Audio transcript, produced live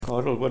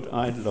Carl, what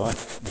I'd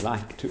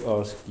like to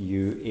ask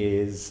you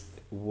is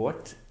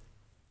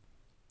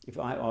if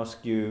I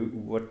ask you,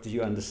 what do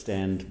you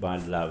understand by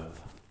love?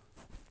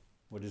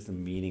 What is the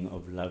meaning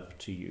of love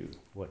to you?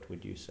 What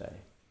would you say?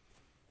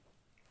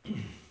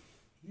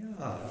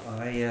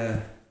 Yeah,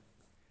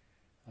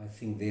 I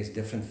think there's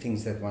different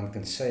things that one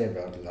can say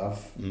about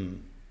love.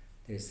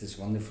 There's this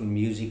wonderful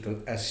musical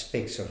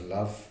aspects of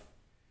love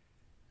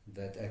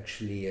that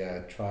actually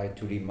try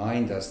to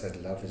remind us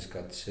that love has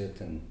got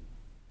certain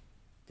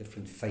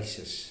different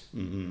faces.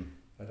 Mm-hmm.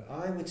 But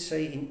I would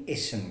say in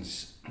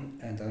essence,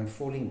 and I'm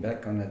falling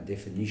back on a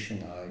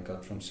definition I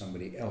got from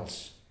somebody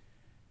else,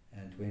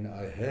 and when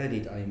I heard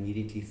it, I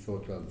immediately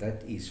thought, well,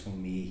 that is for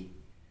me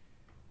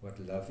what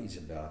love is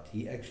about.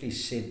 He actually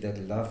said that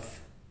love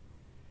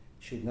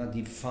should not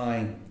be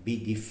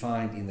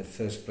defined in the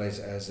first place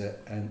as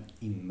an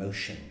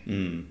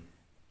emotion,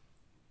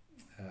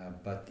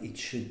 but it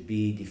should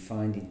be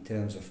defined in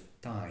terms of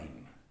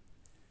time.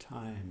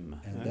 Time.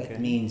 And okay.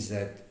 that means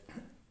that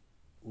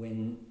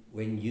when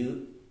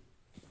you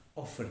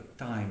offer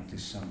time to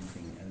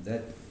something, and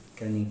that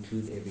can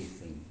include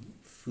everything,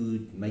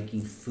 food,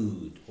 making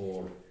food,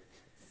 or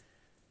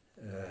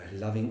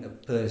loving a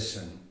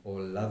person,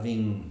 or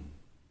loving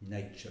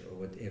nature, or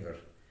whatever,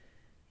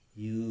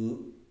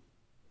 you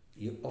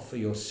offer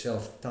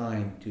yourself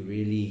time to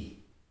really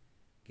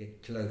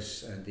get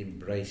close and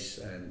embrace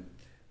and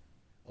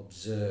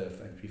observe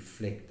and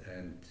reflect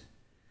and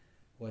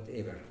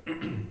whatever.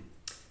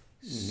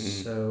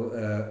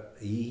 So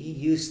he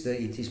used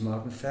it is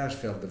Martin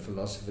Versfeld, the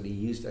philosopher, he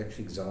used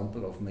actually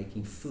example of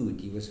making food.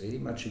 He was very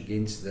much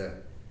against the,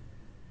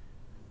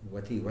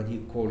 what do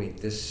you call it,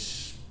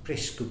 this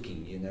press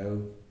cooking,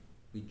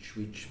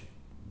 which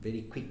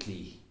very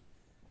quickly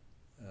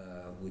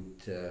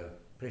would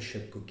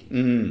pressure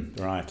cooking.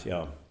 Right,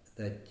 yeah.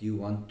 That you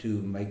want to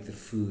make the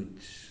food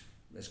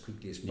as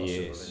quickly as possible.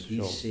 Yes, and he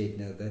sure. said,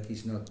 no, that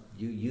is not,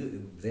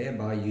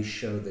 thereby you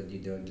show that you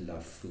don't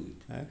love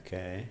food.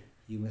 Okay.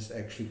 You must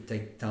actually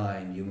take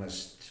time, you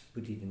must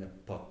put it in a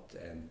pot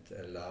and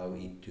allow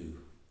it to,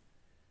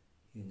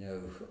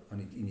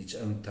 in its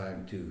own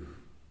time to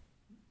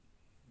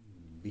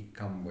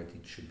become what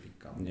it should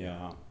become.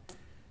 Yeah.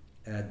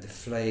 Add the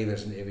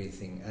flavors and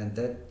everything, and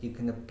that you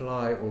can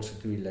apply also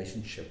to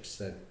relationships,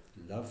 that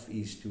love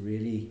is to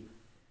really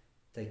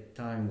take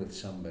time with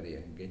somebody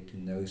and get to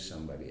know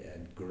somebody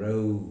and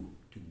grow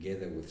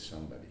together with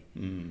somebody.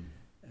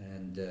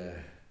 And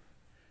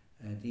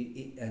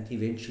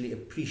eventually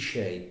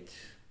appreciate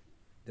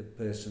the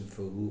person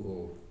for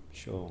who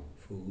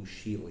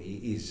she or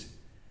he is.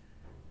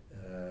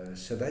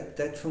 So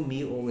that for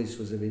me always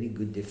was a very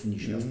good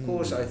definition. Of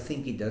course, I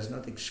think it does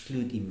not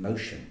exclude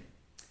emotion,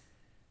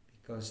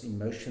 because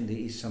emotion, there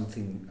is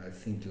something, I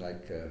think,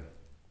 like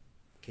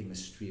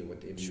chemistry or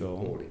whatever you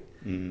call it.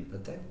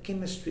 But that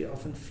chemistry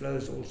often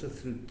flows also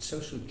through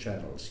social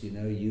channels.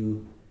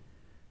 You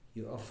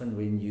often,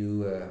 when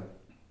you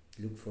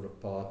look for a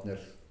partner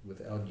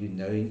without you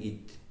knowing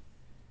it,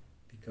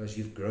 because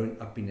you've grown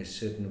up in a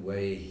certain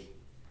way,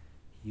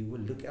 you will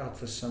look out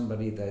for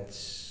somebody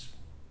that's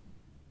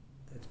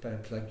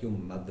perhaps like your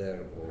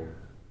mother, or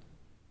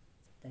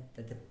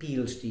that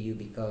appeals to you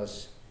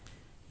because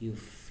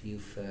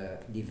you've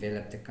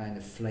developed a kind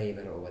of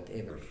flavor or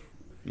whatever.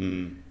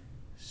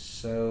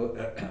 So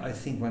I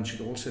think one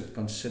should also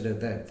consider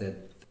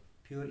that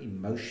pure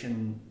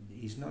emotion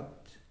is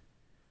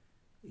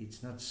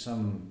it's not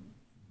some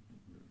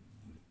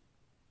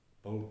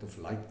bolt of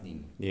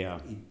lightning.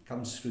 Yeah. It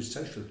comes through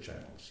social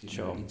channels.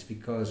 Sure. It's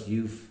because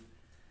you've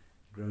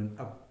grown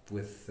up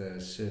with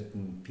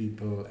certain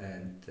people,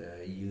 and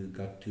you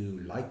got to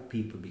like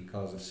people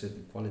because of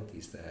certain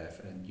qualities they have,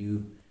 and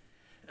you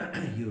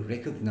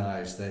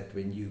recognize that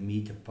when you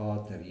meet a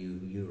partner,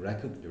 you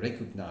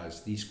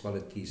recognize these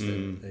qualities,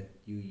 that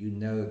you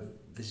know,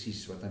 this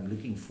is what I'm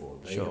looking for.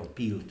 They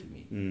appeal to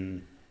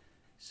me.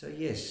 So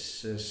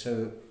yes,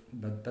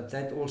 but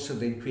that also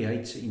then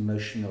creates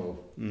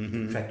emotional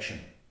attraction.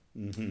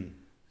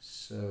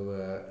 So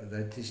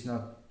that is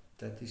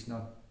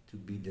not to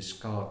be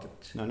discarded.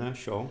 No,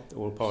 sure,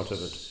 all part of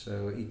it.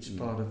 So it's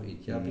part of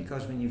it,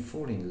 because when you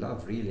fall in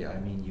love, really, I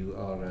mean, you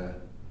are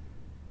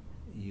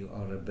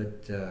a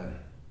bit.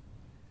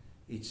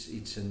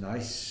 It's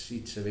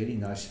a very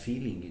nice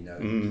feeling,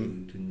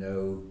 to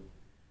know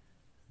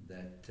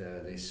that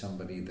there's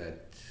somebody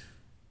that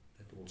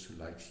also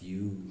likes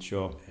you.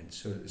 Sure. And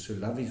so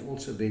love is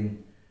also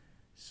then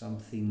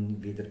something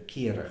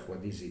wederkerig.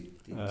 What is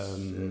it?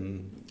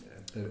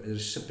 It's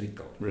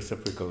reciprocal.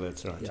 Reciprocal,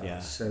 that's right.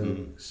 Yeah.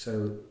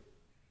 So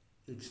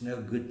it's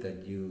no good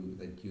that you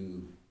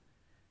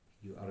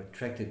are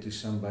attracted to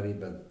somebody,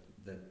 but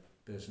that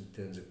person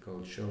turns a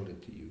cold shoulder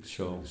to you.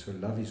 Sure. So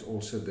love is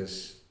also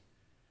this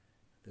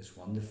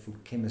wonderful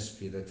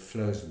chemistry that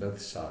flows both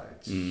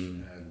sides,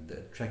 and the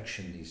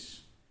attraction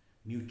is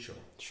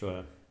mutual.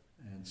 Sure.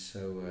 And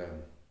so,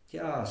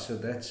 so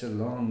that's a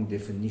long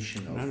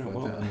definition of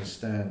what I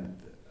understand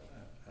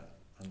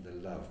under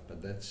love,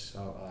 but that's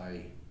how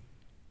I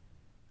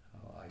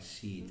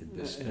see it at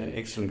this stage.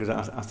 Excellent,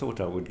 because I thought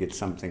I would get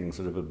something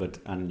sort of a bit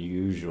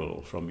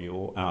unusual from you,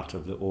 or out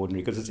of the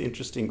ordinary, because it's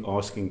interesting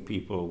asking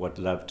people what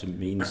love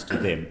means to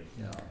them.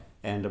 Yeah.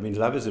 And I mean,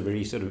 love is a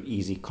very sort of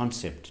easy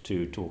concept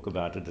to talk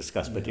about and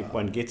discuss, but if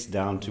one gets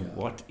down to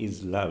what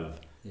is love,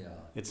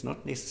 it's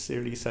not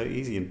necessarily so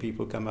easy, and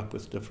people come up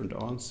with different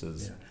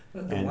answers. Yeah.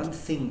 But the one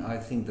thing I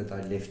think that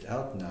I left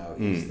out now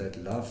is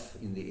that love,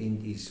 in the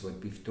end, is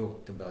what we've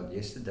talked about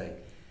yesterday.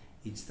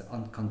 It's the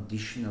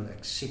unconditional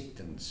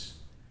acceptance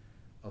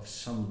of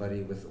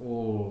somebody with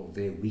all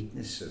their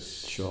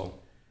weaknesses. Sure.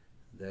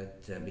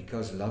 That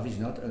because love is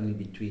not only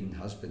between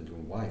husband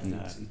and wife, no.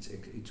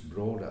 it's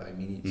broader. I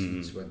mean,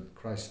 it's what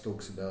Christ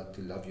talks about,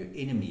 to love your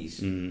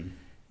enemies,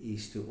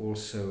 is to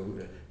also.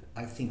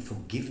 I think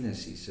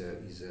forgiveness is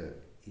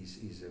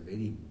a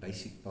very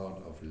basic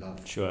part of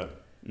love. Sure.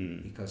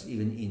 Because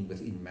even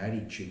within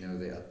marriage, you know,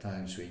 there are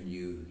times when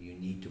you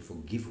need to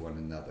forgive one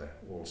another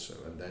also,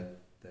 and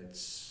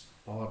that's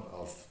part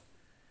of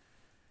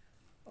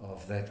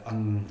that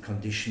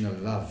unconditional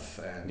love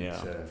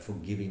and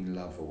forgiving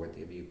love, or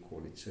whatever you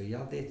call it. So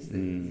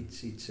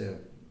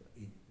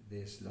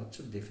there's lots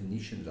of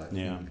definitions, I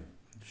think,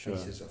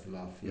 faces of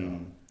love. Yeah.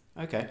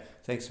 Okay,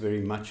 thanks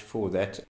very much for that.